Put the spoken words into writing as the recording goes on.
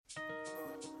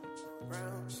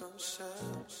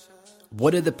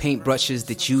What are the paintbrushes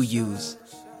that you use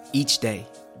each day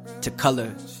to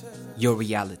color your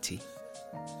reality?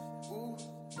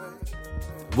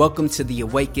 Welcome to the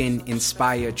Awaken,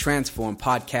 Inspire, Transform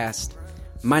podcast.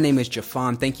 My name is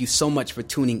Jafan. Thank you so much for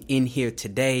tuning in here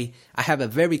today. I have a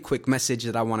very quick message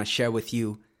that I want to share with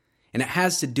you, and it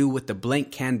has to do with the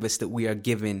blank canvas that we are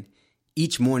given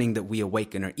each morning that we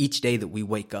awaken, or each day that we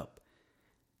wake up.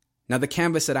 Now, the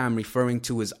canvas that I'm referring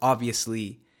to is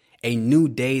obviously a new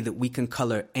day that we can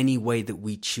color any way that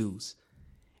we choose.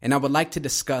 And I would like to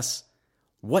discuss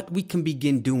what we can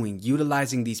begin doing,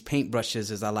 utilizing these paintbrushes,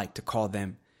 as I like to call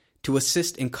them, to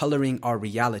assist in coloring our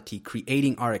reality,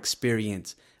 creating our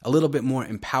experience a little bit more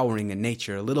empowering in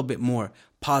nature, a little bit more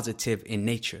positive in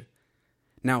nature.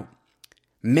 Now,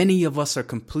 many of us are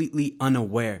completely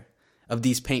unaware of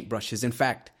these paintbrushes. In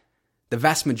fact, the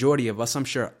vast majority of us, I'm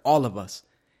sure all of us,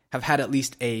 have had at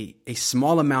least a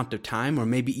small amount of time, or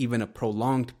maybe even a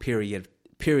prolonged period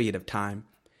of time,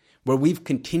 where we've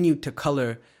continued to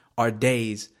color our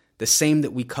days the same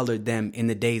that we colored them in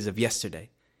the days of yesterday.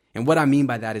 And what I mean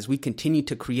by that is we continue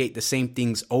to create the same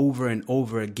things over and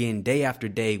over again, day after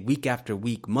day, week after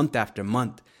week, month after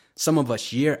month, some of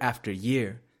us year after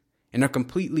year, and are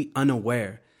completely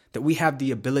unaware that we have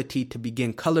the ability to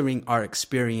begin coloring our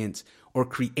experience or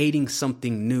creating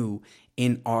something new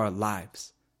in our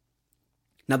lives.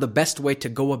 Now, the best way to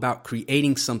go about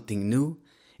creating something new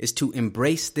is to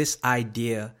embrace this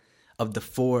idea of the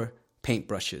 4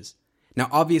 paintbrushes. Now,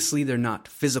 obviously, they're not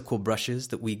physical brushes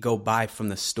that we go buy from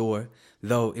the store,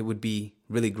 though it would be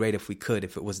really great if we could,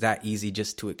 if it was that easy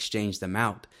just to exchange them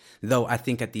out. Though I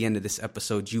think at the end of this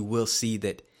episode, you will see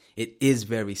that it is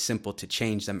very simple to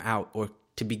change them out, or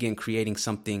to begin creating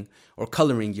something or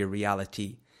coloring your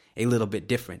reality a little bit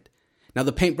different. Now,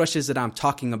 the paintbrushes that I'm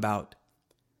talking about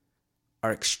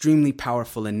are extremely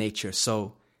powerful in nature.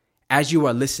 So as you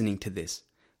are listening to this,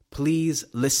 please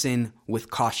listen with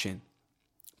caution,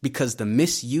 because the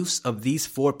misuse of these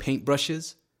 4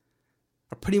 paintbrushes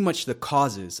are pretty much the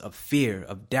causes of fear,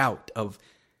 of doubt, of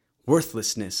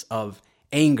worthlessness, of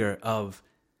anger, of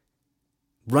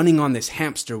running on this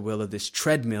hamster wheel, of this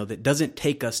treadmill that doesn't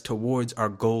take us towards our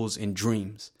goals and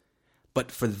dreams.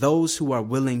 But for those who are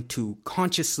willing to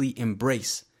consciously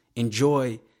embrace,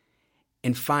 enjoy,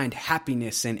 and find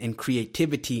happiness and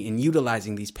creativity in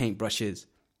utilizing these paintbrushes,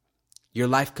 your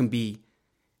life can be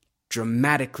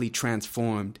dramatically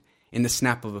transformed in the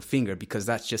snap of a finger, because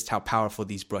that's just how powerful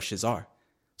these brushes are.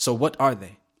 So what are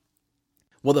they?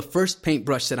 Well, the first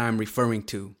paintbrush that I'm referring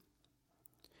to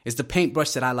is the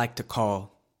paintbrush that I like to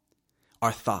call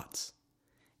our thoughts.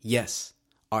 Yes,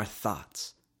 our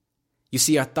thoughts. You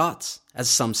see, our thoughts,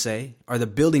 as some say, are the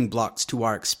building blocks to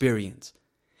our experience.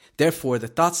 Therefore, the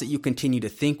thoughts that you continue to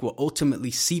think will ultimately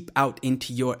seep out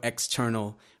into your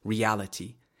external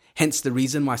reality. Hence the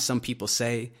reason why some people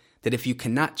say that if you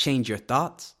cannot change your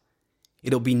thoughts,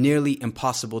 it'll be nearly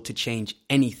impossible to change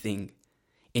anything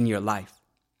in your life.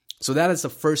 So that is the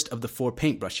first of the 4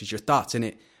 paintbrushes, your thoughts. And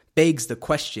it begs the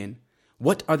question,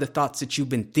 what are the thoughts that you've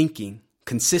been thinking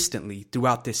consistently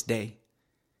throughout this day?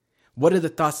 What are the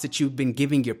thoughts that you've been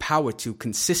giving your power to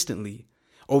consistently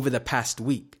over the past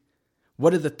week?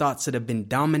 What are the thoughts that have been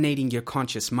dominating your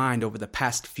conscious mind over the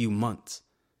past few months?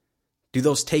 Do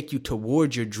those take you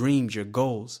towards your dreams, your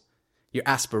goals, your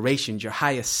aspirations, your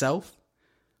highest self,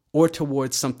 or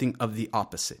towards something of the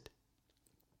opposite?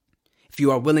 If you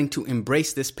are willing to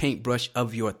embrace this paintbrush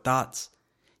of your thoughts,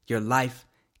 your life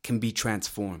can be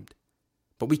transformed.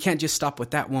 But we can't just stop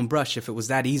with that one brush. If it was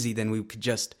that easy, then we could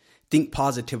just think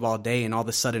positive all day, and all of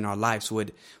a sudden our lives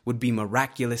would be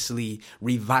miraculously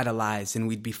revitalized, and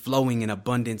we'd be flowing in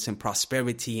abundance and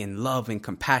prosperity and love and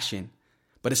compassion.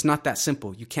 But it's not that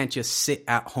simple. You can't just sit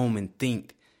at home and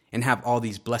think and have all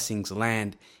these blessings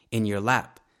land in your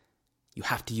lap. You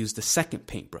have to use the second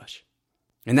paintbrush.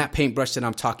 And that paintbrush that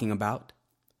I'm talking about,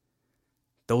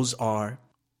 those are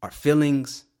our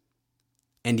feelings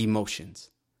and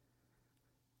emotions.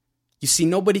 You see,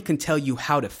 nobody can tell you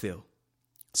how to feel.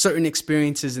 Certain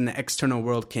experiences in the external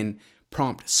world can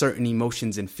prompt certain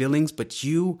emotions and feelings, but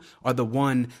you are the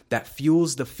one that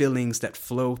fuels the feelings that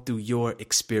flow through your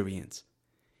experience.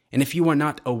 And if you are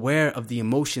not aware of the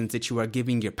emotions that you are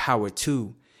giving your power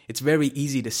to, it's very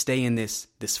easy to stay in this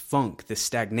funk, this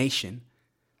stagnation.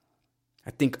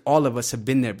 I think all of us have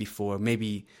been there before,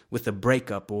 maybe with a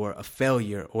breakup or a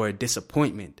failure or a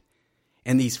disappointment.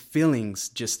 And these feelings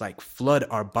just like flood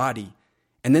our body.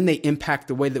 And then they impact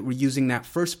the way that we're using that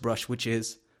first brush, which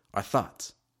is our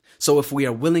thoughts. So if we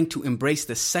are willing to embrace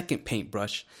the second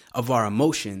paintbrush of our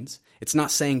emotions It's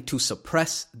not saying to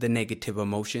suppress the negative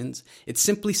emotions. It's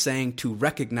simply saying to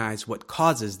recognize what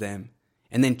causes them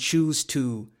and then choose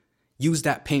to use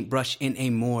that paintbrush in a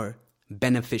more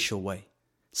beneficial way.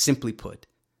 Simply put,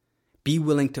 be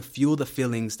willing to fuel the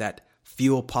feelings that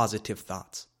fuel positive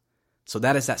thoughts. So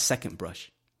that is that second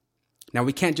brush. Now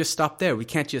we can't just stop there. We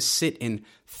can't just sit and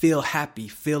feel happy,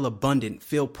 feel abundant,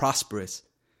 feel prosperous,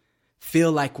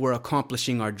 feel like we're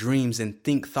accomplishing our dreams and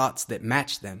think thoughts that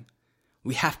match them.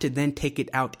 We have to then take it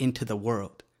out into the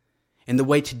world. And the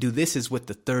way to do this is with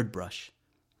the third brush.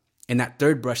 And that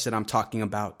third brush that I'm talking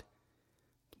about,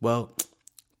 well,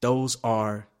 those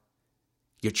are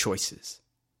your choices.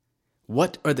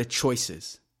 What are the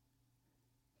choices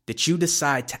that you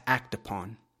decide to act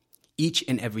upon each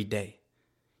and every day?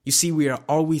 You see, we are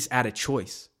always at a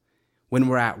choice. When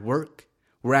we're at work,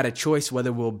 we're at a choice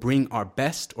whether we'll bring our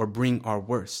best or bring our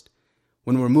worst.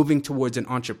 When we're moving towards an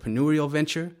entrepreneurial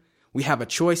venture, we have a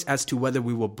choice as to whether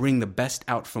we will bring the best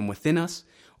out from within us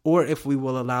or if we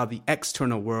will allow the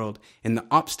external world and the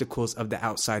obstacles of the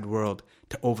outside world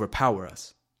to overpower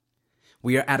us.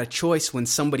 We are at a choice when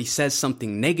somebody says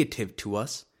something negative to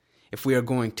us, if we are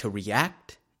going to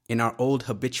react in our old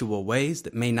habitual ways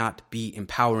that may not be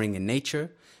empowering in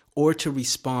nature, or to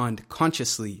respond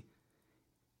consciously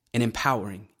and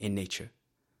empowering in nature.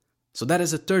 So that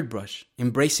is a third brush,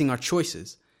 embracing our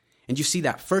choices. And you see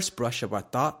that first brush of our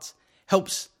thoughts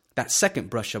helps that second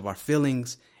brush of our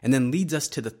feelings and then leads us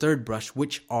to the third brush,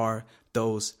 which are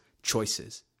those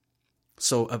choices.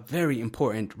 So a very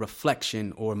important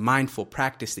reflection or mindful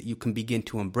practice that you can begin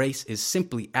to embrace is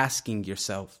simply asking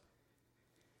yourself,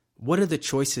 what are the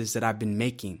choices that I've been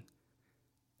making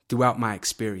throughout my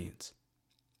experience?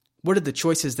 What are the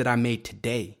choices that I made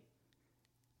today?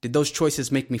 Did those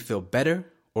choices make me feel better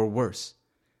or worse?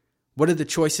 What are the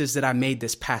choices that I made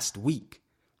this past week,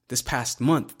 this past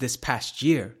month, this past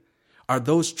year? Are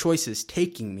those choices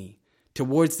taking me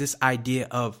towards this idea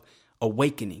of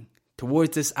awakening,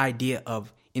 towards this idea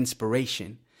of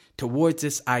inspiration, towards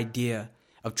this idea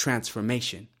of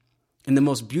transformation? And the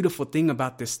most beautiful thing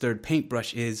about this third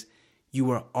paintbrush is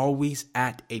you are always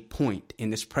at a point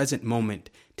in this present moment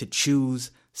to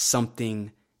choose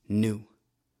something new.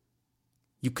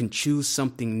 You can choose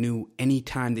something new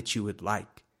anytime that you would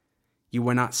like. You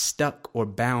are not stuck or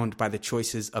bound by the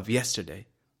choices of yesterday.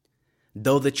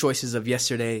 Though the choices of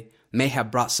yesterday may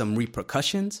have brought some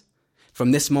repercussions,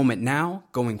 from this moment now,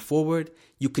 going forward,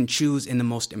 you can choose in the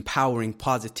most empowering,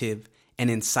 positive, and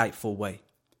insightful way.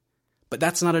 But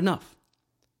that's not enough.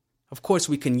 Of course,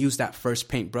 we can use that first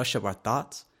paintbrush of our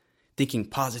thoughts, thinking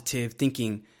positive,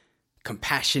 thinking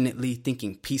compassionately,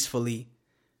 thinking peacefully.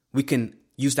 We can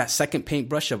use that second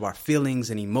paintbrush of our feelings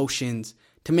and emotions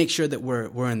to make sure that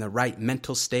we're in the right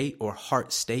mental state or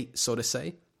heart state, so to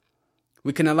say.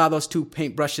 We can allow those two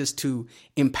paintbrushes to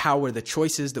empower the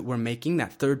choices that we're making,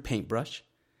 that third paintbrush.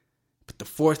 But the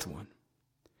fourth one,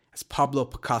 as Pablo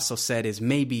Picasso said, is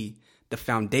maybe the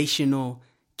foundational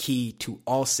key to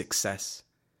all success.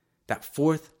 That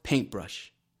fourth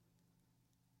paintbrush,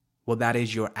 well, that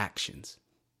is your actions.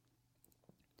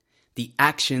 The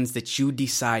actions that you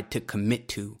decide to commit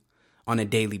to on a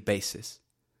daily basis.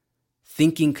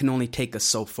 Thinking can only take us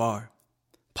so far.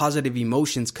 Positive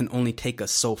emotions can only take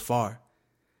us so far.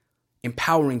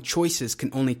 Empowering choices can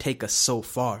only take us so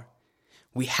far.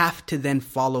 We have to then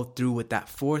follow through with that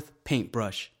fourth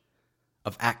paintbrush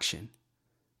of action.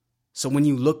 So when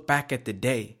you look back at the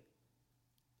day,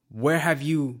 where have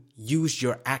you used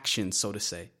your actions, so to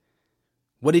say?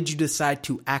 What did you decide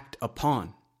to act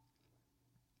upon?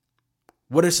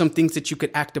 What are some things that you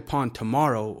could act upon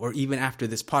tomorrow or even after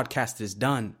this podcast is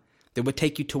done that would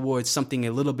take you towards something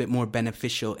a little bit more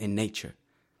beneficial in nature?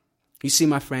 You see,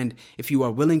 my friend, if you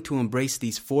are willing to embrace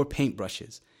these four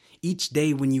paintbrushes, each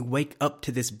day when you wake up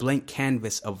to this blank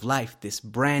canvas of life, this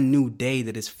brand new day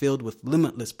that is filled with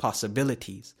limitless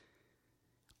possibilities,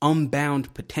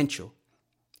 unbound potential,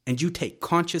 and you take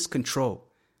conscious control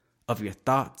of your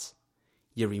thoughts,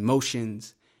 your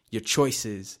emotions, your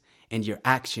choices, and your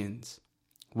actions,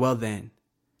 well then,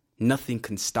 nothing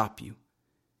can stop you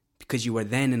because you are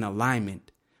then in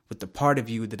alignment with the part of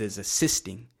you that is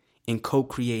assisting in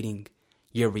co-creating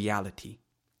your reality.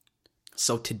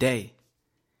 So today,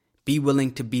 be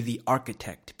willing to be the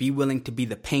architect, be willing to be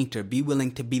the painter, be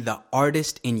willing to be the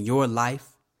artist in your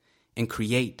life and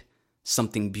create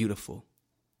something beautiful.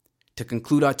 To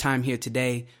conclude our time here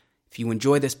today, if you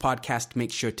enjoy this podcast,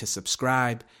 make sure to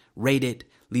subscribe, rate it,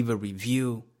 leave a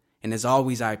review. And as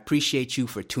always, I appreciate you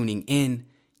for tuning in.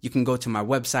 You can go to my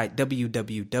website,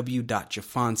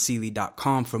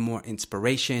 www.jafonseely.com for more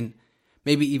inspiration.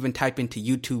 Maybe even type into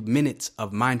YouTube Minutes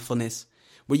of Mindfulness,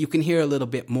 where you can hear a little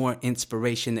bit more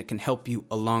inspiration that can help you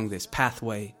along this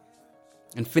pathway.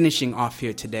 And finishing off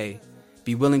here today,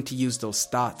 be willing to use those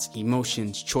thoughts,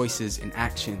 emotions, choices, and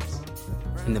actions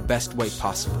in the best way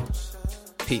possible.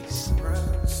 Peace.